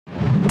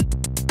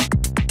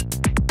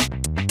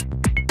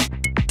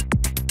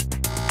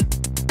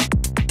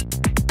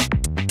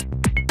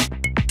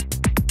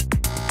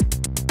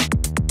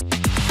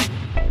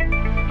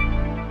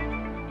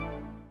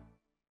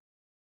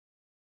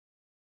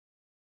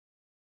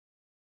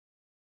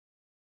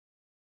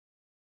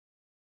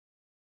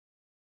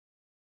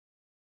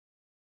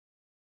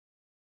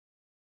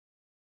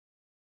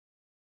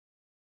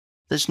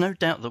There's no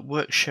doubt that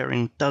work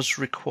sharing does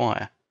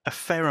require a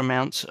fair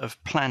amount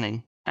of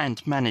planning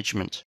and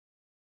management.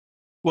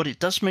 What it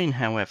does mean,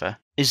 however,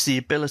 is the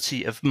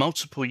ability of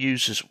multiple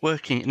users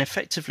working in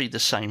effectively the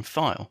same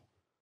file.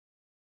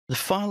 The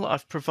file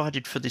I've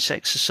provided for this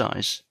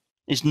exercise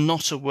is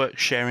not a work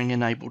sharing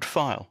enabled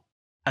file,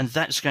 and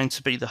that's going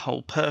to be the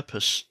whole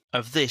purpose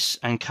of this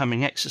and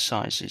coming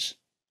exercises.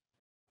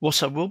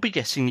 What I will be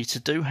getting you to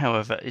do,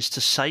 however, is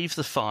to save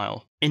the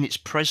file in its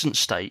present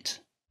state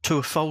to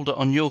a folder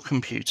on your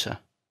computer,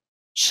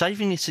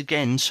 saving it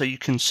again so you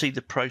can see the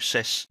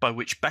process by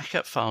which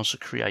backup files are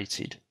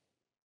created,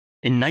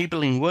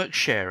 enabling work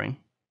sharing,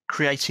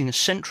 creating a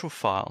central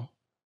file,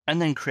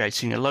 and then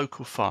creating a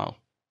local file.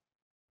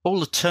 All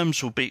the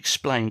terms will be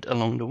explained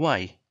along the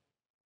way.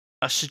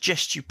 I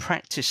suggest you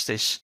practice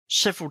this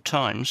several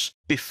times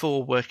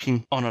before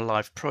working on a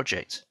live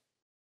project.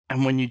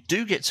 And when you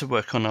do get to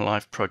work on a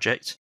live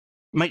project,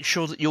 make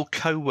sure that your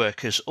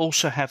co-workers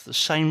also have the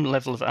same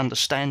level of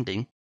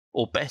understanding,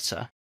 or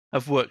better,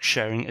 of work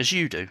sharing as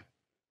you do.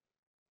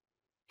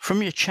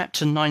 From your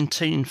Chapter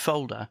 19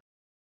 folder,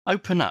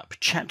 open up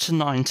Chapter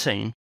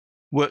 19,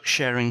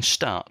 Worksharing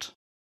Start.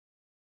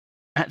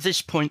 At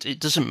this point, it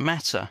doesn't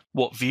matter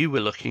what view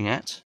we're looking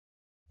at,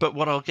 but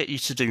what I'll get you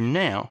to do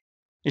now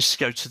is to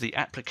go to the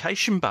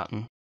Application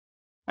button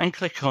and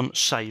click on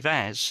Save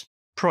As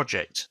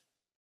Project.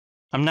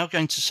 I'm now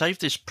going to save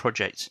this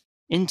project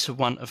into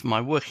one of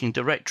my working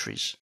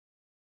directories.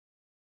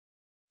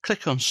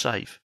 Click on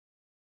Save.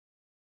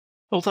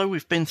 Although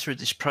we've been through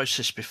this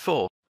process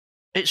before,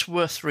 it's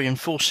worth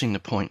reinforcing the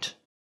point.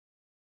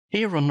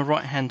 Here on the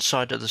right-hand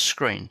side of the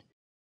screen,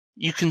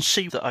 you can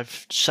see that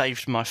I've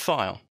saved my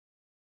file.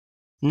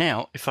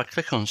 Now, if I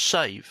click on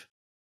Save,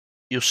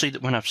 you'll see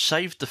that when I've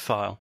saved the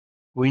file,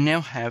 we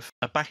now have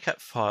a backup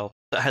file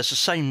that has the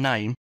same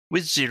name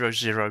with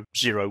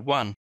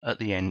 0001 at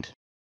the end.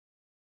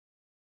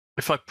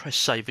 If I press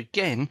Save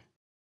again,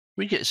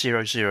 we get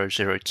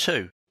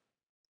 0002,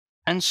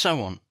 and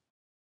so on.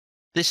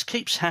 This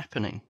keeps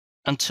happening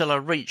until I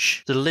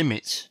reach the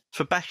limit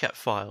for backup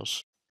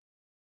files.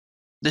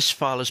 This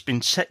file has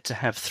been set to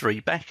have 3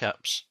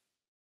 backups,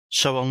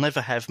 so I'll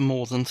never have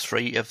more than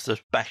 3 of the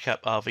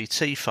backup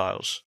RVT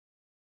files.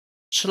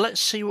 So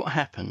let's see what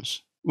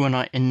happens when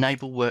I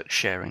enable work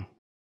sharing.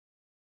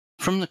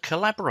 From the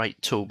Collaborate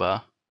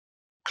toolbar,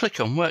 click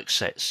on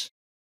Worksets.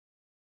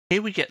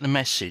 Here we get the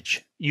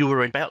message, you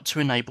are about to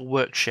enable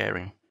work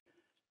sharing.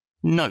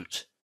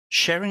 Note,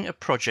 sharing a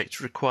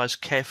project requires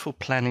careful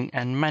planning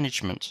and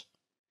management.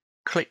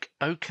 Click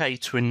OK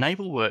to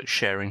enable work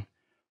sharing,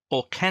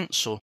 or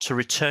Cancel to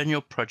return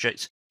your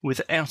project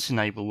without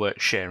enable work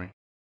sharing.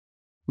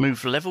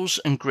 Move levels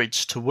and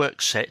grids to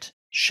Workset,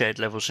 Shared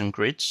Levels and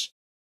Grids,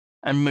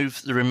 and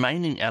move the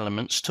remaining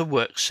elements to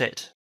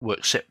Workset,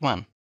 Workset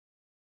 1.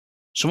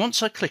 So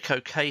once I click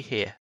OK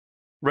here,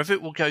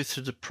 Revit will go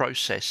through the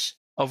process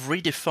of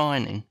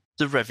redefining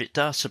the Revit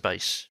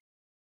database.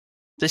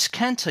 This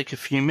can take a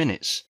few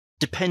minutes,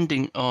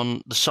 depending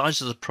on the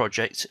size of the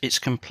project, its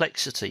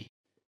complexity,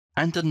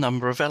 and the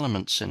number of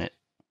elements in it.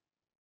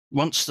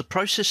 Once the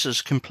process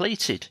is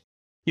completed,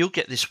 you'll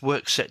get this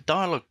Workset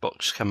dialog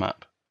box come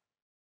up.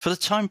 For the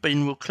time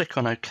being, we'll click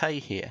on OK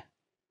here,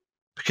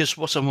 because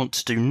what I want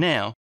to do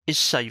now is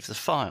save the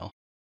file.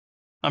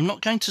 I'm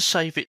not going to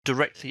save it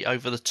directly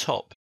over the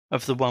top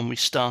of the one we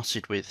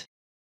started with,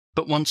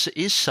 but once it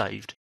is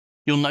saved,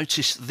 you'll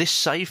notice this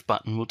Save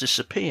button will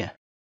disappear,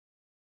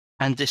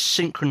 and this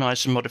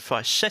Synchronize and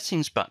Modify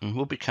Settings button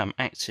will become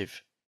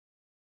active.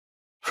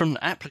 From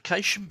the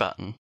Application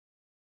button,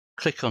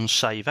 click on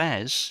Save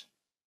As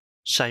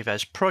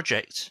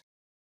Project,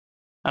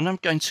 and I'm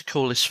going to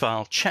call this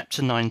file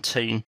Chapter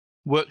 19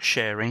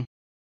 Worksharing,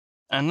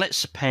 and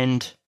let's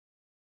append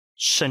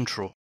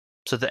Central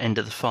to the end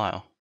of the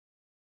file.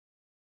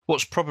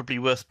 What's probably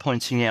worth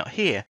pointing out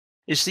here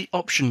is the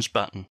Options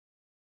button.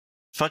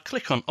 If I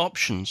click on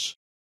Options,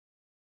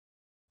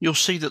 you'll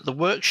see that the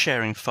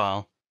Worksharing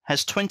file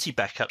has 20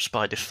 backups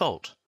by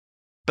default,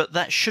 but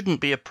that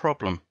shouldn't be a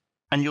problem,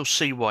 and you'll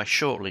see why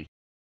shortly.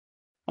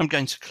 I'm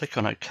going to click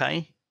on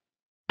OK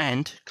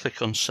and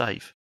click on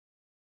Save.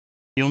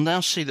 You'll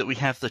now see that we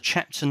have the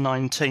Chapter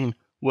 19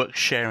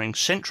 Worksharing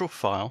Central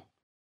file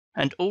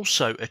and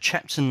also a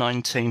Chapter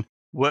 19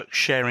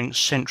 Worksharing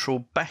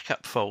Central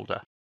Backup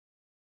folder.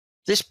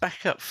 This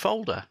backup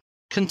folder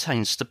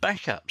contains the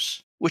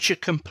backups, which are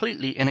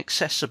completely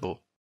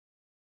inaccessible,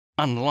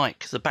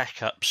 unlike the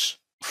backups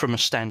from a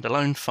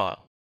standalone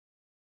file.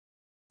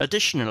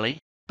 Additionally,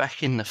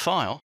 back in the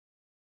file,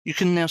 you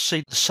can now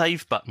see the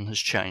Save button has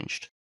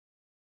changed.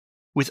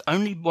 With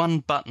only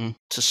one button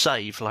to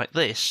save like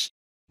this,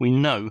 we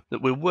know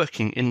that we're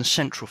working in the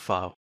central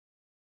file.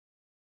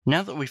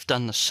 Now that we've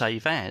done the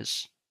Save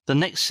As, the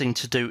next thing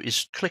to do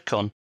is click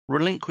on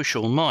Relinquish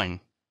All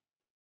Mine.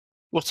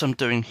 What I'm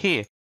doing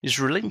here is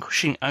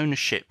relinquishing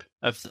ownership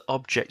of the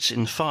objects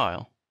in the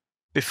file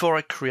before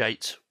I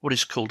create what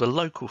is called a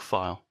local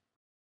file.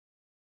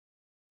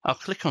 I'll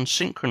click on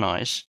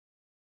Synchronize,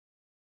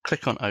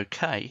 click on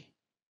OK,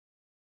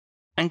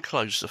 and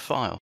close the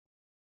file.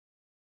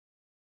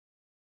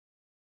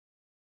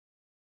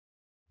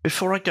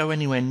 Before I go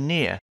anywhere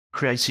near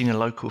creating a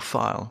local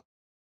file,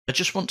 I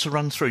just want to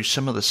run through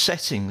some of the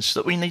settings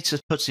that we need to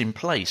put in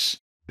place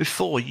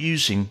before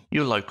using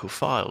your local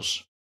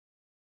files.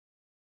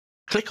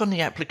 Click on the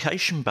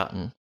Application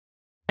button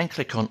and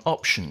click on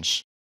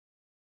Options.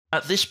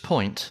 At this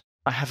point,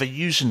 I have a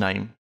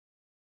username,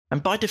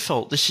 and by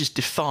default this is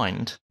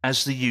defined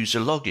as the user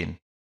login.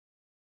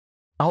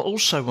 I'll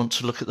also want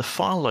to look at the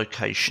file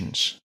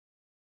locations.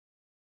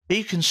 Here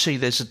you can see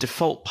there's a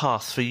default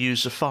path for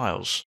user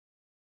files.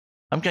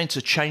 I'm going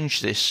to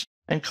change this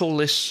and call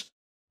this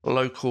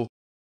Local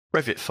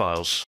Revit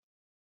Files,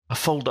 a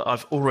folder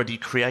I've already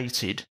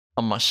created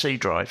on my C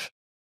drive.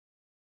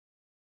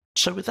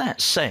 So with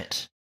that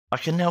set, I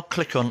can now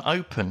click on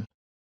Open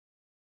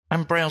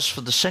and browse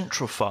for the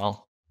central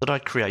file that I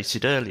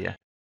created earlier.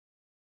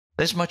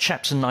 There's my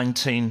Chapter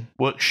 19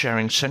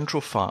 Worksharing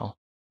central file,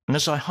 and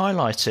as I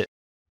highlight it,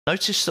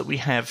 notice that we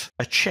have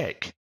a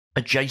check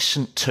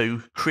adjacent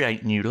to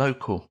Create New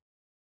Local.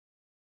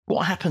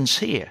 What happens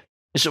here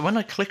is that when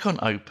I click on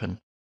Open,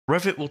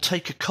 Revit will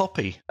take a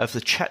copy of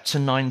the Chapter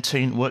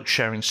 19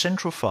 Worksharing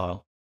central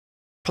file,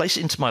 place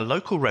it into my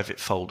local Revit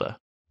folder,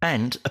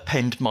 and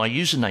append my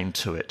username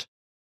to it.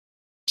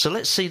 So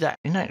let's see that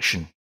in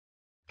action.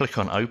 Click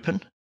on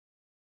Open,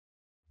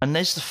 and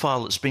there's the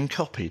file that's been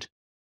copied.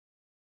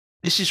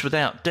 This is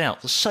without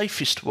doubt the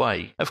safest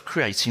way of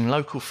creating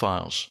local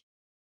files.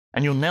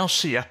 And you'll now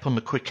see up on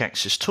the Quick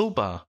Access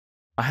toolbar,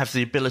 I have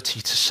the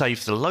ability to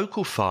save the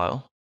local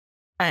file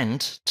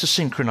and to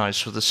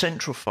synchronize with the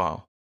central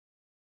file.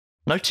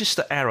 Notice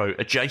the arrow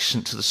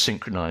adjacent to the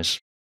synchronize.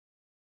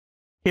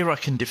 Here I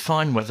can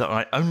define whether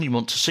I only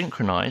want to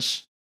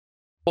synchronize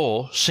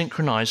or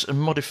synchronize and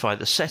modify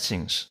the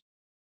settings.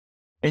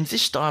 In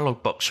this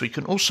dialog box we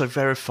can also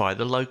verify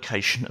the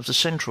location of the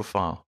central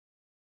file.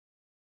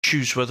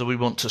 Choose whether we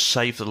want to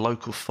save the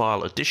local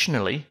file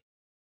additionally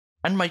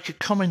and make a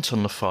comment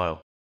on the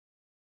file,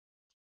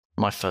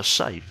 my first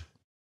save,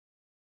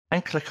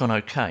 and click on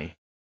OK.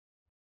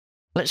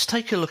 Let's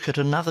take a look at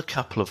another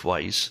couple of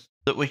ways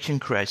that we can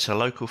create our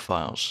local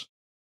files.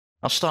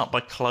 I'll start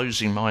by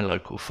closing my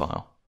local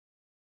file.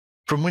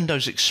 From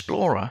Windows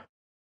Explorer,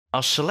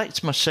 I'll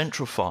select my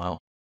central file,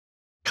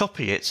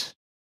 copy it,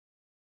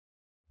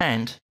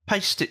 and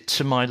paste it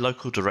to my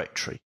local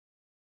directory.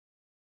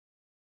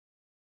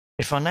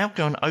 If I now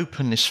go and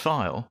open this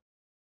file,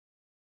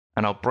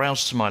 and I'll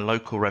browse to my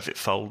local Revit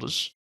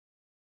folders,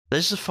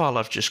 there's the file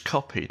I've just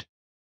copied.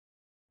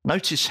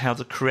 Notice how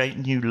the Create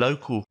New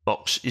Local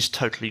box is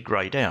totally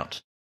greyed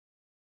out.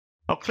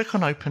 I'll click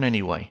on Open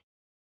anyway.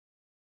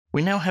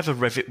 We now have a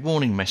Revit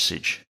warning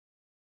message.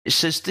 It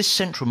says this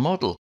central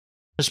model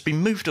has been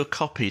moved or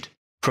copied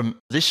from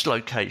this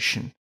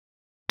location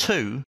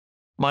to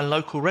my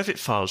local Revit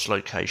files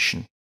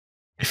location.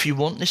 If you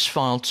want this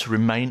file to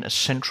remain a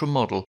central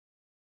model,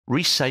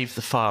 resave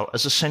the file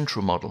as a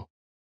central model.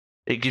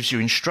 It gives you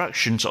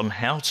instructions on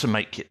how to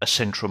make it a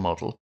central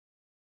model,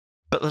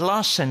 but the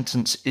last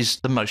sentence is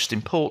the most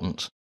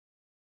important.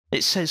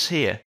 It says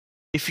here,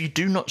 if you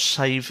do not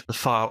save the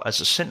file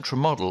as a central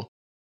model,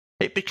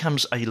 it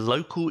becomes a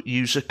local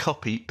user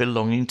copy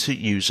belonging to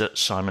user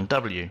Simon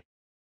W.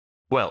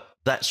 Well,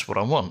 that's what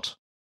I want.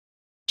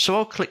 So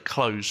I'll click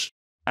Close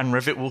and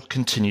Revit will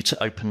continue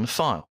to open the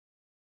file.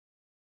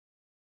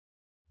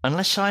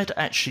 Unless I had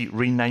actually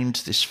renamed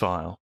this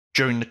file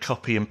during the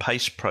copy and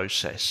paste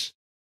process,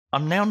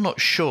 I'm now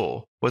not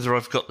sure whether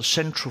I've got the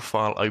central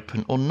file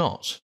open or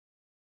not.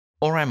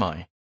 Or am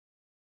I?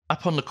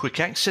 Up on the Quick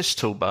Access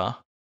toolbar,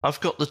 I've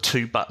got the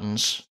two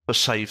buttons for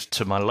Save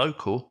to my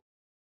local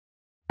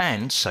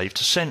and Save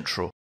to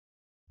Central,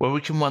 where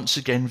we can once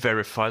again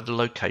verify the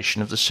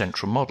location of the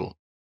central model.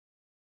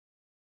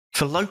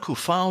 For local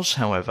files,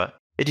 however,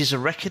 it is a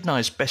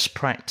recognised best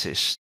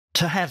practice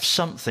to have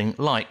something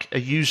like a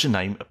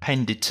username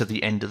appended to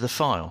the end of the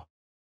file.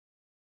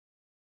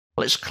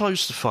 Let's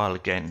close the file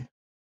again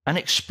and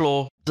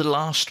explore the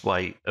last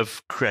way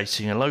of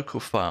creating a local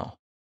file.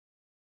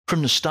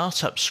 From the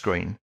Startup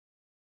screen,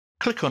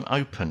 click on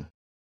Open.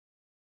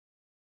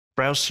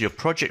 Browse to your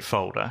project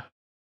folder,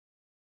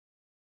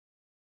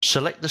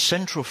 select the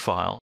central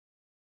file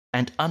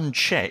and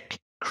uncheck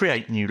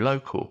Create New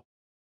Local.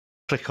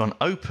 Click on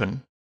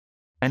Open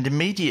and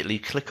immediately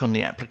click on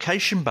the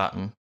Application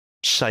button,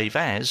 Save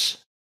As,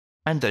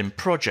 and then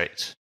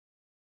Project.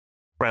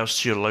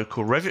 Browse to your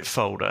local Revit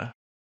folder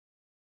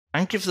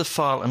and give the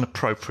file an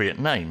appropriate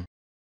name.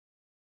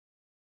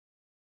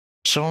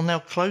 So I'll now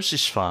close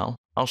this file,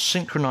 I'll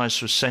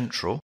synchronize with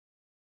Central,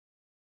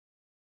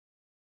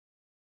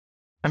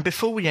 and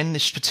before we end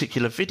this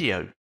particular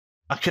video,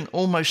 I can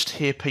almost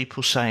hear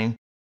people saying,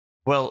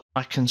 well,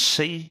 I can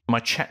see my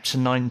Chapter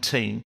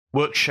 19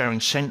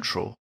 Worksharing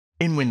Central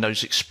in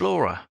Windows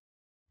Explorer.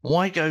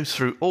 Why go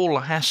through all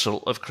the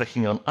hassle of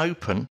clicking on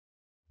Open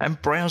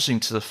and browsing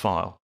to the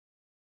file?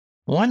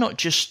 Why not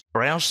just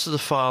browse to the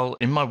file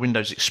in my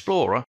Windows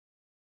Explorer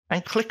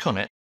and click on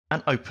it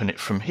and open it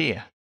from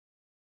here?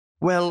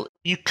 Well,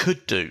 you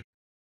could do,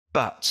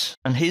 but,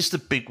 and here's the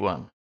big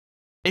one,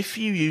 if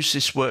you use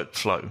this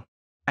workflow,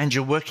 and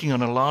you're working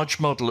on a large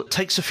model that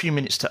takes a few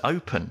minutes to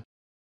open,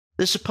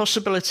 there's a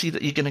possibility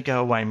that you're going to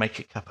go away and make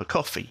a cup of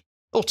coffee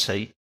or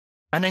tea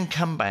and then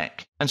come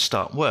back and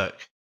start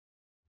work.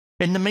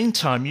 In the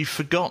meantime, you've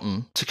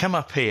forgotten to come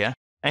up here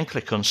and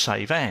click on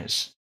Save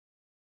As.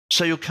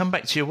 So you'll come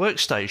back to your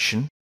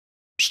workstation,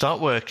 start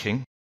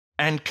working,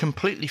 and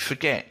completely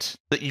forget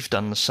that you've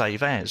done the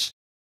Save As.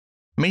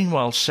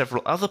 Meanwhile,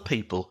 several other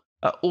people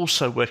are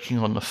also working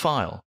on the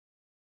file.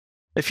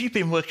 If you've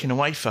been working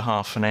away for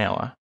half an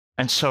hour,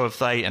 and so have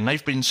they, and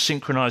they've been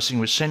synchronizing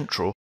with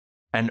Central,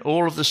 and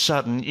all of a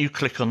sudden you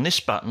click on this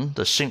button,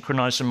 the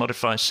Synchronize and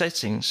Modify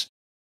Settings,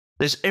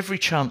 there's every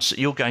chance that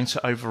you're going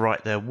to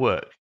overwrite their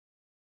work.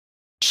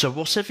 So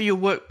whatever your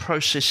work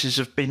processes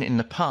have been in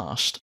the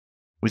past,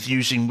 with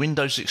using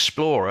Windows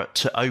Explorer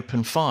to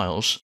open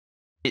files,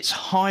 it's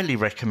highly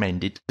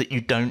recommended that you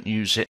don't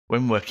use it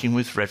when working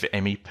with Revit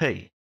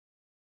MEP.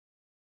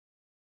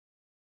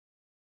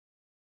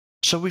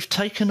 So we've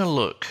taken a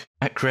look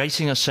at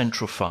creating a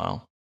central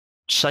file,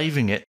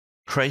 saving it,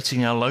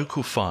 creating our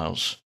local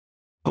files.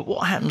 But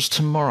what happens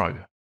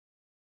tomorrow?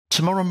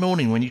 Tomorrow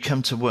morning when you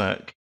come to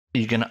work, are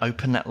you going to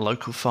open that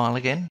local file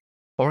again?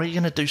 Or are you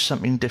going to do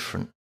something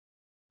different?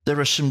 There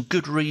are some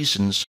good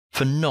reasons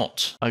for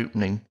not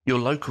opening your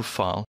local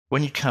file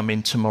when you come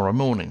in tomorrow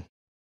morning.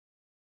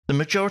 The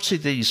majority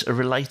of these are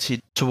related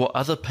to what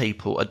other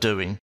people are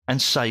doing and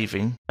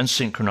saving and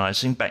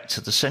synchronizing back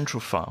to the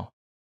central file.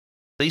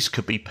 These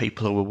could be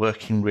people who are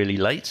working really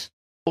late,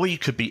 or you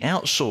could be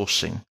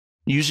outsourcing,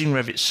 using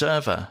Revit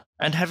Server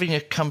and having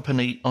a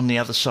company on the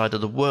other side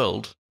of the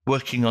world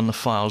working on the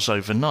files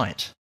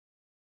overnight.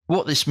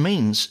 What this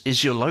means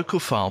is your local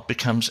file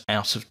becomes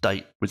out of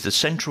date with the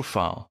central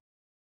file.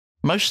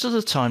 Most of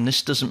the time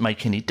this doesn't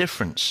make any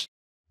difference,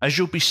 as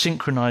you'll be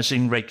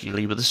synchronizing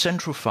regularly with the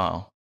central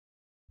file.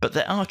 But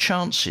there are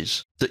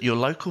chances that your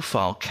local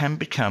file can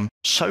become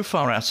so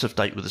far out of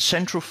date with the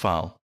central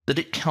file that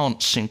it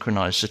can't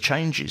synchronize the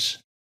changes.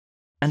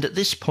 And at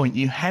this point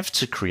you have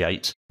to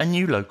create a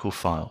new local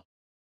file.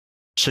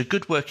 So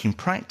good working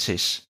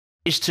practice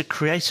is to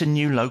create a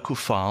new local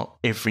file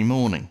every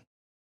morning.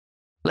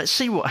 Let's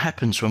see what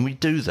happens when we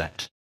do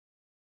that.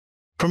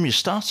 From your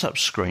startup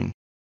screen,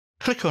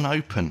 click on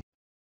Open.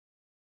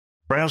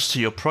 Browse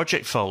to your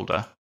project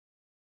folder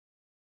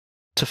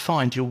to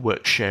find your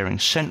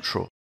Worksharing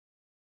Central.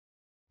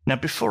 Now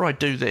before I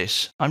do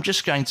this, I'm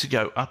just going to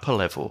go up a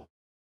level,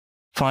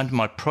 find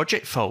my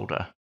project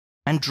folder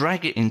and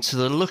drag it into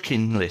the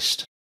Look-in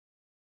list.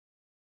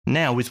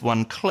 Now with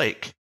one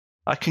click,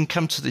 I can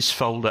come to this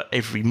folder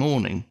every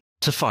morning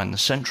to find the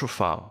central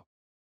file.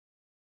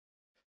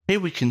 Here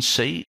we can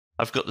see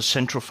I've got the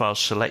central file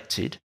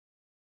selected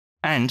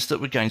and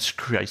that we're going to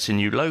create a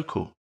new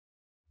local.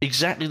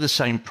 Exactly the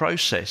same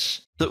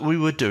process that we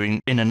were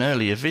doing in an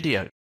earlier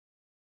video.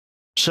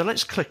 So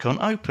let's click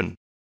on Open.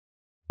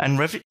 And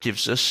Revit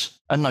gives us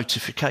a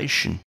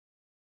notification.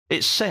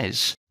 It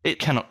says it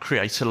cannot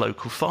create a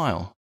local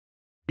file.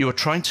 You are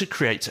trying to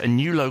create a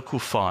new local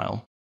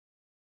file,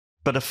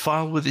 but a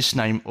file with this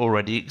name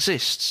already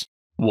exists.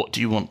 What do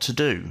you want to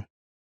do?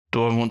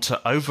 Do I want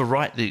to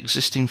overwrite the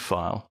existing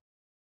file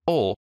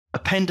or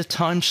append a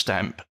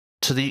timestamp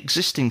to the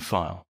existing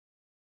file?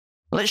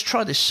 Let's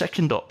try this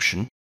second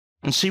option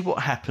and see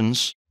what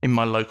happens in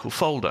my local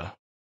folder.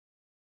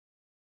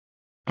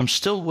 I'm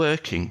still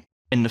working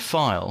in the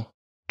file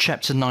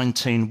Chapter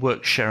 19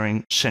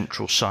 Worksharing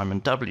Central Simon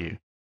W.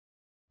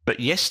 But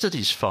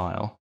yesterday's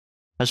file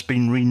has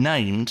been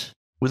renamed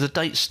with a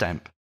date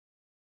stamp.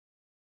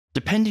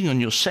 Depending on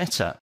your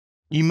setup,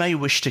 you may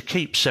wish to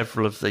keep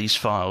several of these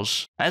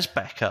files as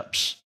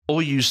backups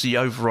or use the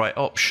overwrite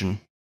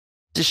option.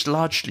 This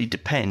largely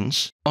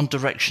depends on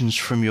directions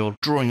from your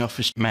Drawing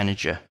Office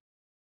manager.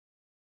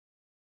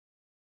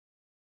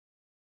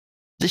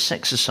 This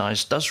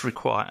exercise does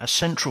require a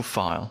central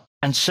file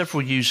and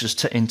several users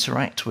to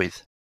interact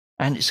with,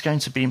 and it's going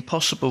to be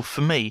impossible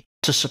for me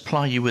to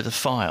supply you with a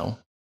file.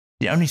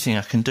 The only thing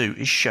I can do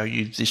is show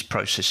you this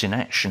process in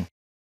action.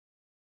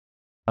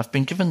 I've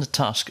been given the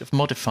task of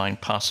modifying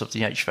part of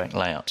the HVAC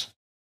layout.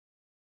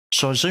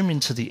 So I zoom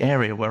into the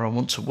area where I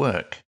want to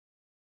work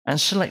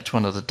and select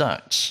one of the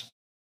ducts.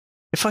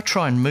 If I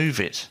try and move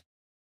it,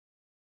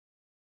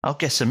 I'll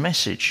get a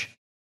message,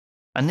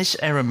 and this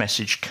error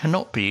message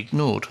cannot be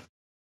ignored.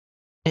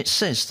 It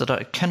says that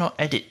I cannot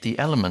edit the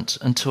element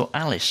until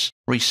Alice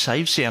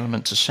resaves the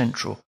element to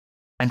Central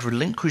and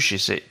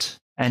relinquishes it,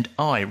 and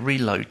I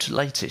reload to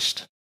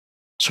latest.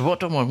 So what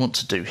do I want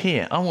to do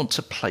here? I want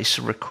to place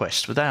a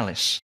request with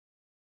Alice.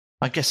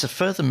 I get a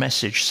further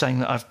message saying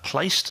that I've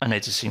placed an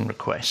editing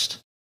request,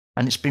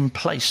 and it's been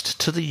placed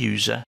to the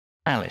user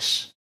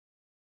Alice.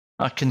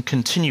 I can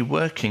continue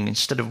working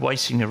instead of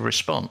waiting a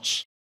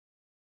response.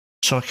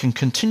 So I can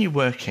continue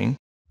working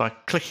by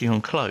clicking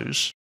on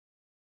Close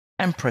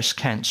and press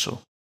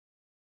Cancel.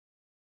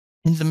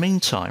 In the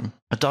meantime,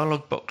 a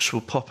dialog box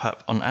will pop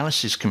up on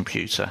Alice's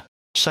computer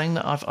saying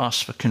that I've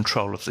asked for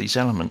control of these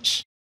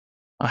elements.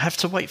 I have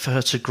to wait for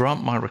her to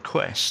grant my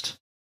request,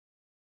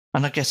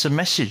 and I get a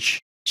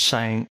message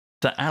saying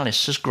that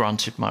Alice has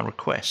granted my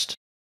request,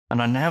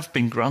 and I now have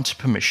been granted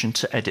permission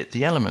to edit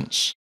the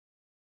elements,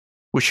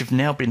 which have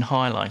now been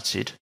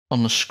highlighted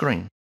on the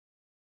screen.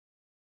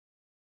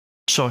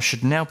 So I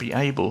should now be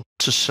able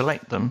to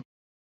select them,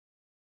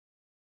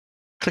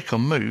 click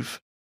on Move,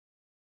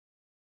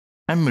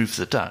 and move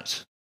the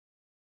duct.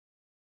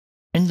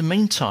 In the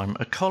meantime,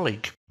 a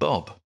colleague,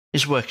 Bob,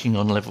 is working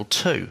on level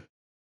 2,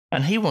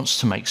 and he wants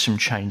to make some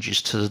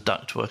changes to the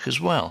ductwork as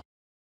well,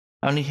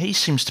 only he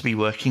seems to be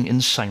working in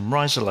the same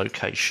riser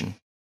location.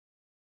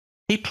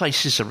 He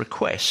places a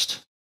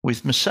request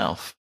with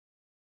myself,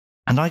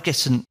 and I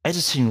get an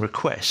editing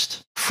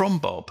request from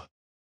Bob.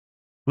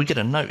 We get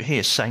a note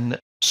here saying that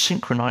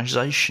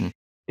synchronization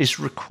is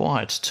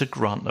required to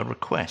grant the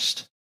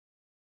request.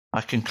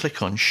 I can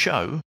click on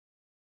Show,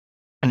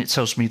 and it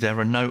tells me there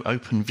are no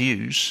open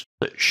views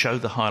that show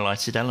the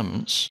highlighted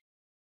elements.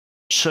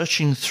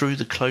 Searching through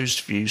the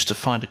closed views to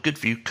find a good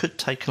view could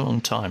take a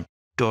long time.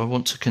 Do I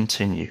want to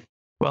continue?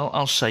 Well,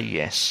 I'll say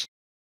yes.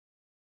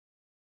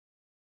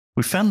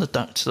 We found the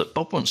duct that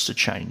Bob wants to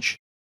change,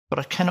 but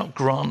I cannot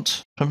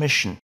grant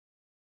permission.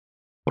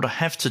 What I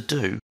have to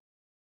do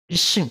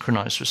is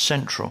synchronize with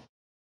Central,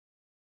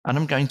 and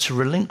I'm going to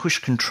relinquish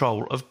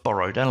control of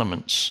borrowed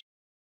elements.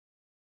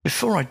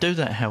 Before I do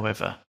that,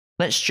 however,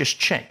 let's just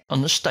check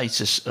on the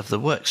status of the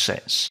work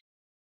sets.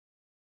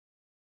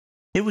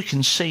 Here we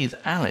can see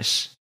that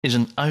Alice is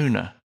an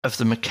owner of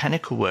the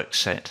mechanical work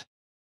set,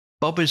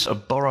 Bob is a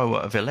borrower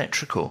of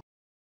electrical,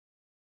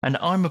 and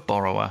I'm a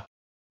borrower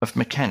of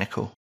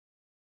mechanical.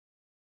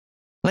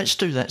 Let's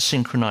do that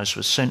synchronized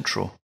with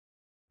Central.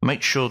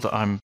 Make sure that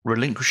I'm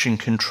relinquishing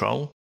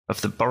control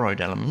of the borrowed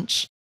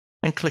elements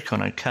and click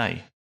on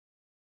OK.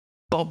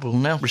 Bob will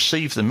now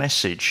receive the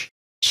message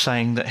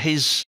saying that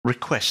his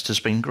request has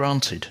been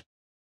granted.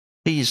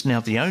 He is now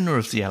the owner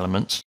of the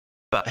element,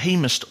 but he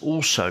must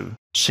also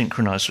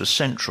synchronize with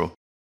Central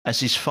as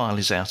his file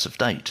is out of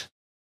date.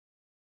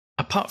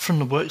 Apart from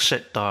the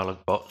Workset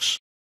dialog box,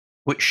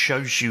 which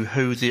shows you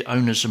who the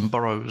owners and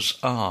borrowers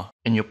are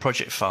in your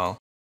project file,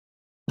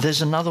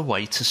 there's another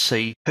way to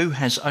see who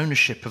has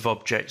ownership of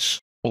objects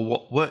or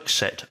what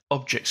workset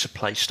objects are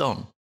placed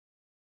on.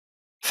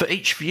 For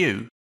each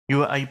view,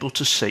 you are able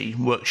to see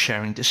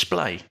Worksharing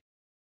display.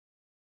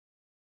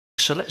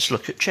 So let's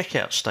look at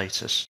checkout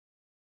status.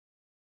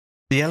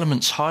 The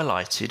elements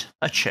highlighted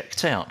are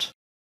checked out.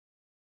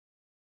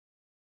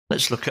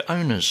 Let's look at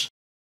owners.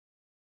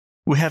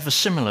 We have a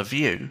similar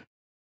view,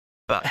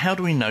 but how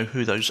do we know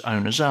who those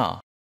owners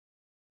are?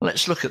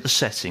 Let's look at the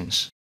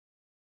settings.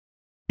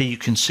 Here you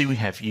can see we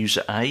have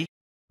user A,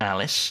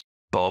 Alice,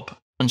 Bob,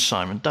 and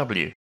Simon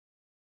W.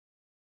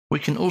 We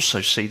can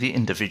also see the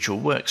individual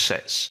work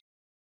sets.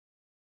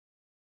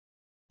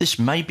 This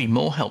may be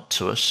more help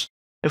to us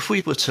if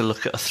we were to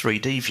look at a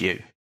 3D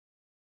view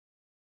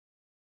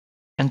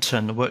and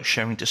turn the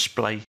Worksharing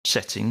display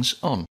settings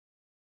on.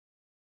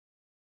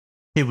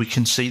 Here we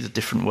can see the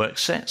different work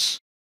sets,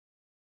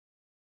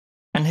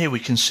 and here we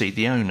can see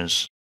the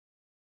owners.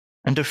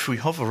 And if we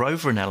hover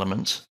over an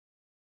element,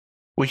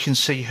 we can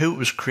see who it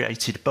was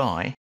created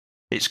by,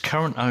 its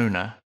current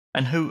owner,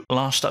 and who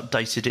last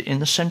updated it in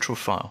the central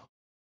file,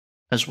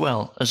 as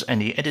well as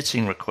any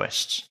editing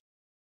requests.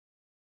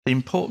 The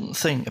important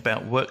thing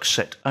about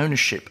workset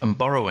ownership and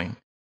borrowing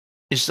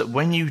is that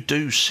when you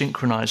do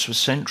synchronize with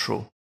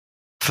Central,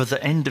 for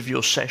the end of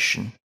your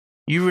session,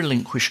 you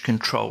relinquish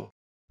control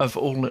of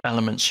all the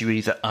elements you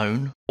either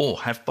own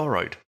or have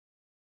borrowed.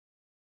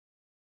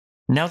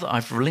 Now that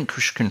I've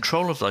relinquished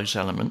control of those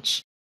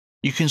elements,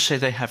 you can see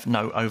they have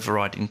no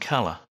overriding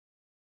colour.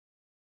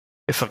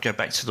 If I go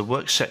back to the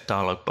Workset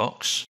dialog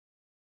box,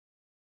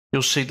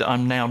 you'll see that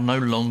I'm now no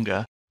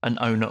longer an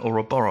owner or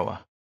a borrower.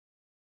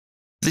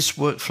 This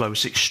workflow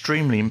is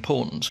extremely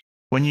important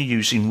when you're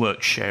using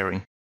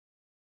Worksharing.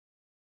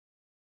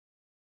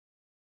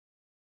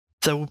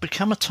 There will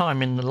become a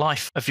time in the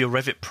life of your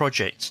Revit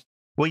project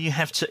where you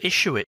have to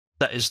issue it,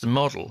 that is the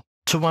model,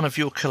 to one of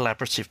your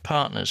collaborative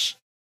partners.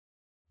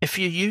 If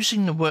you're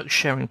using the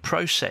Worksharing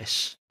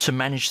process to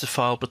manage the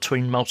file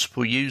between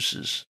multiple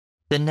users,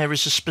 then there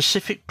is a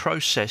specific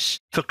process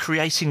for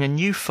creating a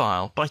new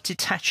file by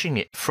detaching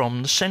it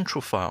from the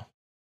central file.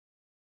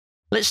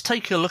 Let's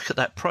take a look at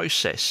that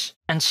process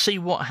and see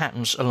what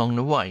happens along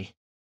the way.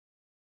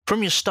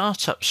 From your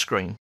startup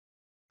screen,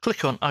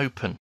 click on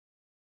Open.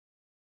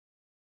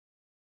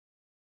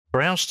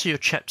 Browse to your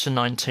Chapter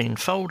 19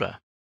 folder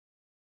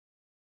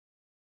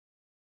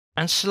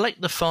and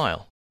select the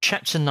file,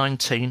 Chapter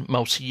 19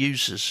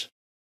 Multi-Users.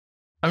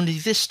 Only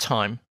this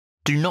time,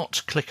 do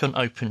not click on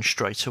Open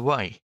straight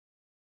away.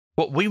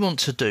 What we want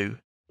to do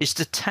is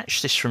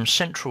detach this from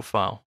Central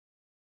File.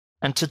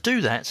 And to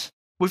do that,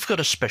 we've got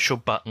a special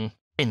button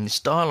in this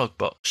dialog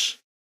box.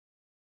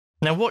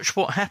 Now watch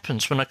what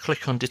happens when I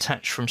click on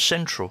Detach from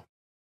Central.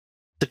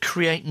 The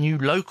Create New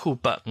Local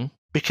button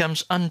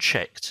becomes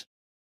unchecked.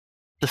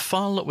 The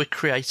file that we're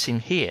creating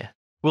here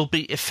will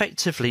be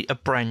effectively a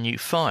brand new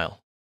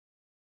file.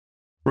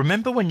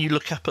 Remember when you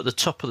look up at the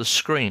top of the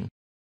screen,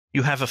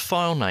 you have a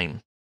file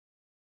name.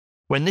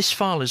 When this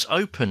file is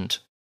opened,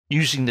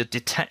 using the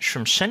Detach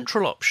from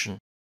Central option,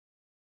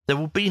 there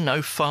will be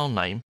no file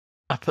name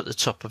up at the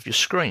top of your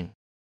screen.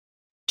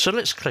 So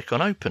let's click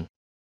on Open.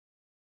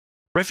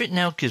 Revit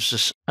now gives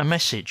us a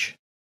message.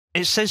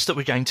 It says that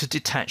we're going to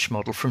detach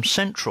model from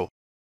Central,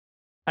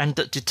 and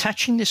that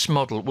detaching this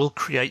model will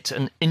create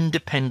an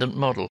independent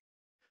model.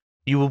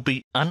 You will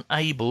be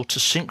unable to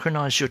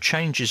synchronize your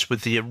changes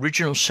with the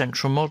original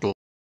Central model.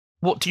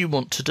 What do you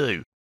want to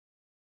do?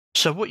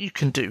 So what you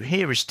can do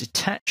here is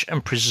detach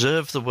and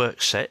preserve the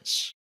work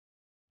sets,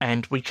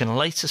 and we can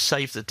later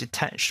save the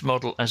detached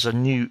model as a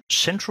new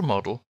Central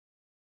model,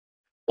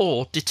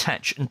 or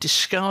detach and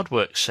discard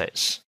work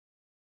sets.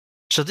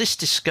 So this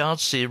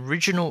discards the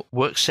original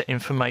workset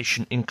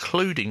information,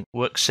 including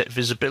workset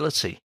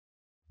visibility.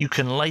 You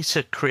can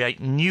later create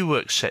new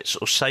worksets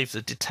or save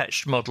the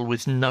detached model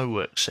with no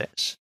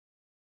worksets.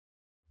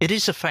 It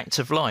is a fact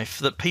of life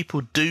that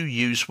people do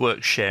use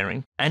work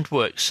sharing and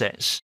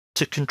worksets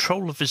to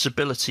control the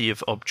visibility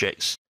of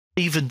objects,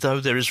 even though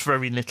there is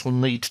very little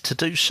need to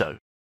do so.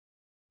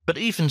 But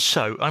even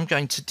so, I'm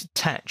going to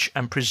detach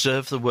and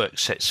preserve the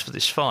worksets for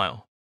this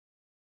file.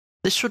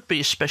 This would be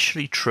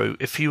especially true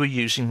if you were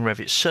using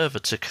Revit Server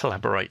to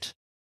collaborate.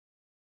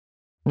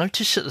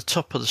 Notice at the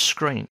top of the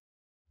screen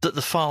that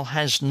the file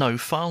has no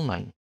file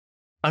name,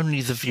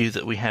 only the view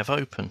that we have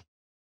open.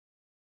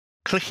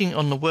 Clicking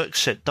on the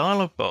Workset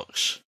dialog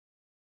box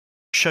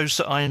shows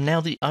that I am now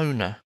the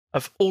owner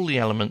of all the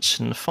elements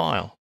in the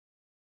file.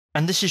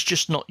 And this is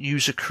just not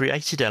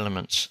user-created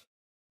elements.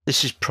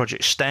 This is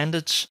project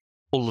standards,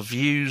 all the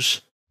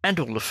views, and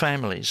all the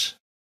families.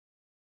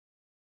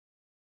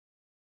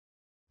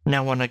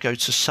 Now when I go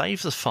to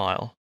save the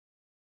file,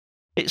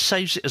 it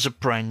saves it as a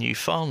brand new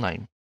file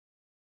name.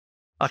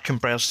 I can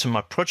browse to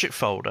my project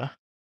folder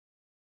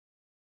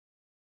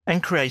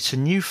and create a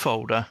new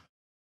folder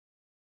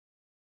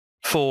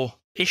for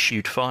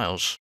issued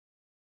files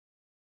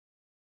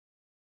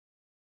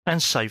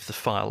and save the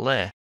file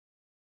there,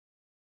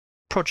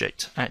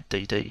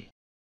 project@dd.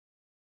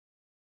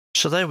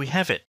 So there we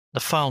have it. The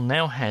file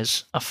now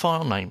has a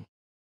file name,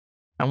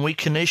 and we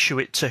can issue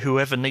it to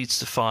whoever needs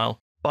the file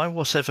by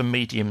whatever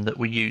medium that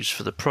we use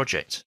for the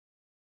project.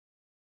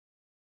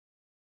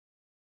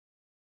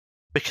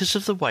 Because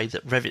of the way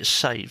that Revit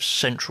saves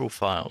central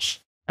files,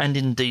 and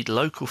indeed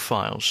local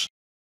files,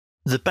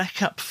 the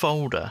backup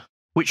folder,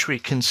 which we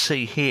can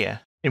see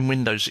here in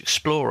Windows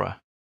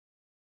Explorer,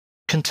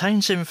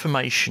 contains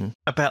information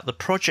about the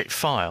project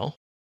file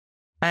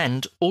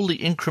and all the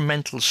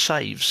incremental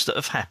saves that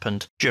have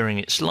happened during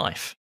its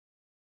life.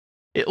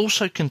 It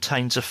also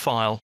contains a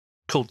file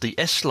called the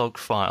slog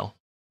file,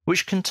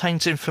 which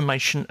contains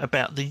information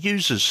about the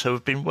users who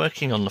have been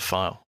working on the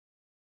file.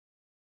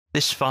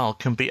 This file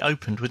can be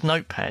opened with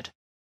Notepad,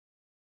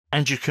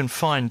 and you can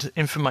find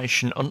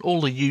information on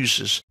all the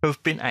users who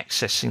have been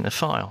accessing the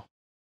file.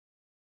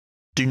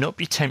 Do not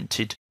be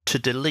tempted to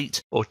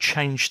delete or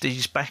change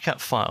these backup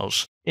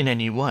files in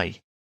any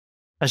way,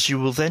 as you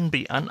will then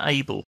be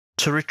unable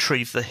to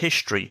retrieve the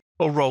history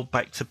or roll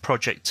back the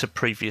project to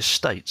previous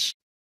states.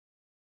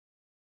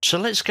 So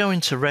let's go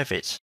into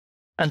Revit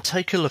and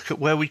take a look at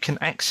where we can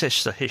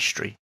access the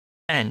history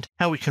and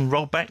how we can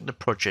roll back the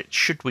project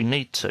should we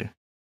need to.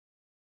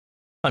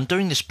 I'm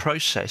doing this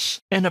process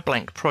in a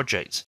blank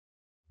project.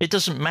 It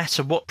doesn't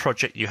matter what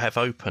project you have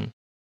open.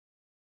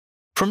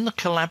 From the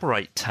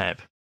Collaborate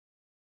tab,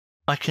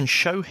 I can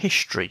show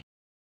history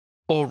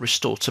or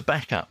restore to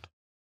backup.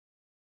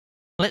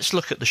 Let's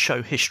look at the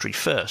show history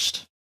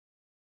first.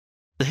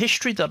 The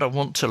history that I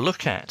want to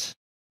look at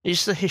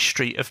is the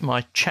history of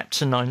my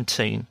Chapter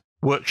 19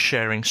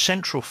 Worksharing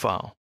Central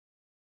file.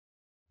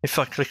 If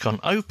I click on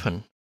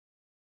Open,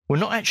 we're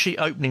not actually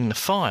opening the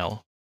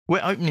file,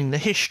 we're opening the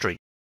history.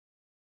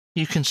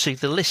 You can see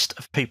the list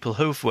of people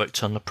who have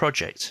worked on the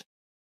project.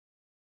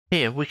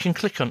 Here we can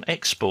click on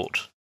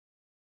Export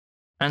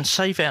and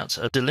save out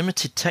a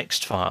delimited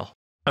text file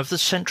of the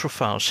central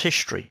file's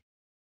history.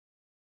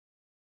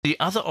 The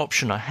other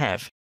option I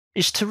have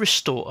is to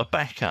restore a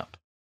backup.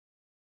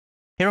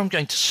 Here I'm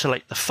going to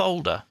select the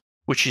folder,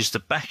 which is the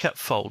backup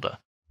folder,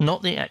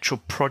 not the actual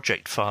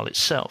project file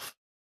itself.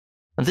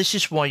 And this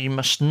is why you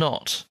must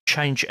not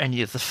change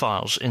any of the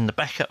files in the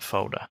backup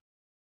folder.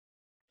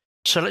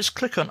 So let's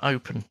click on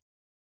Open.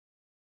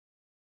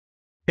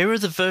 Here are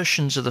the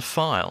versions of the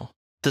file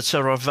that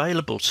are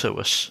available to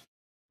us,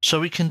 so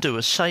we can do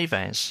a Save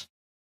As.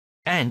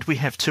 And we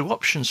have two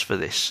options for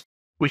this.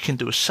 We can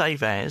do a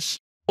Save As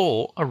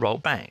or a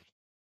Rollback.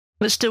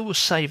 Let's deal with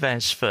Save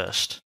As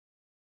first.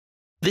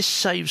 This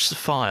saves the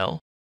file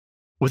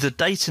with a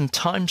date and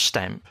time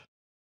stamp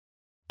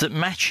that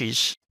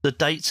matches the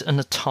date and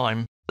the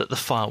time that the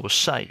file was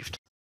saved.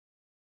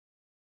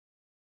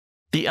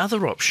 The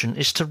other option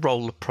is to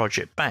roll the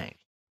project back.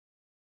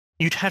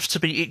 You'd have to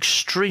be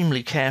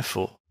extremely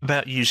careful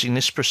about using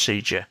this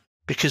procedure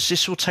because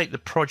this will take the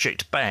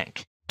project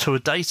back to a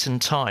date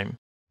and time,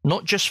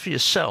 not just for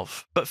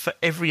yourself, but for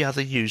every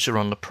other user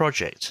on the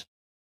project.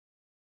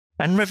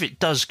 And Revit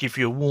does give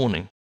you a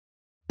warning.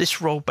 This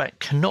rollback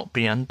cannot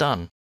be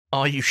undone.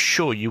 Are you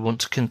sure you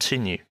want to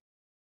continue?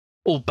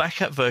 All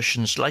backup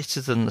versions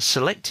later than the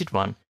selected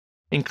one,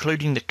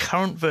 including the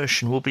current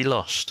version, will be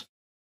lost.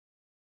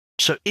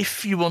 So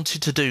if you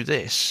wanted to do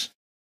this,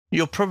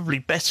 you're probably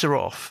better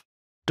off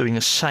doing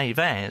a save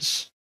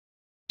as,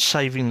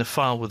 saving the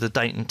file with a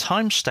date and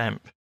timestamp,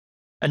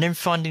 and then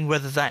finding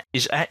whether that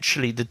is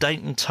actually the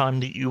date and time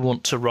that you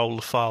want to roll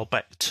the file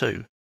back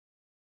to.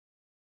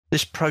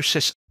 This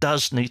process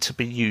does need to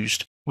be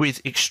used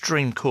with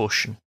extreme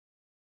caution.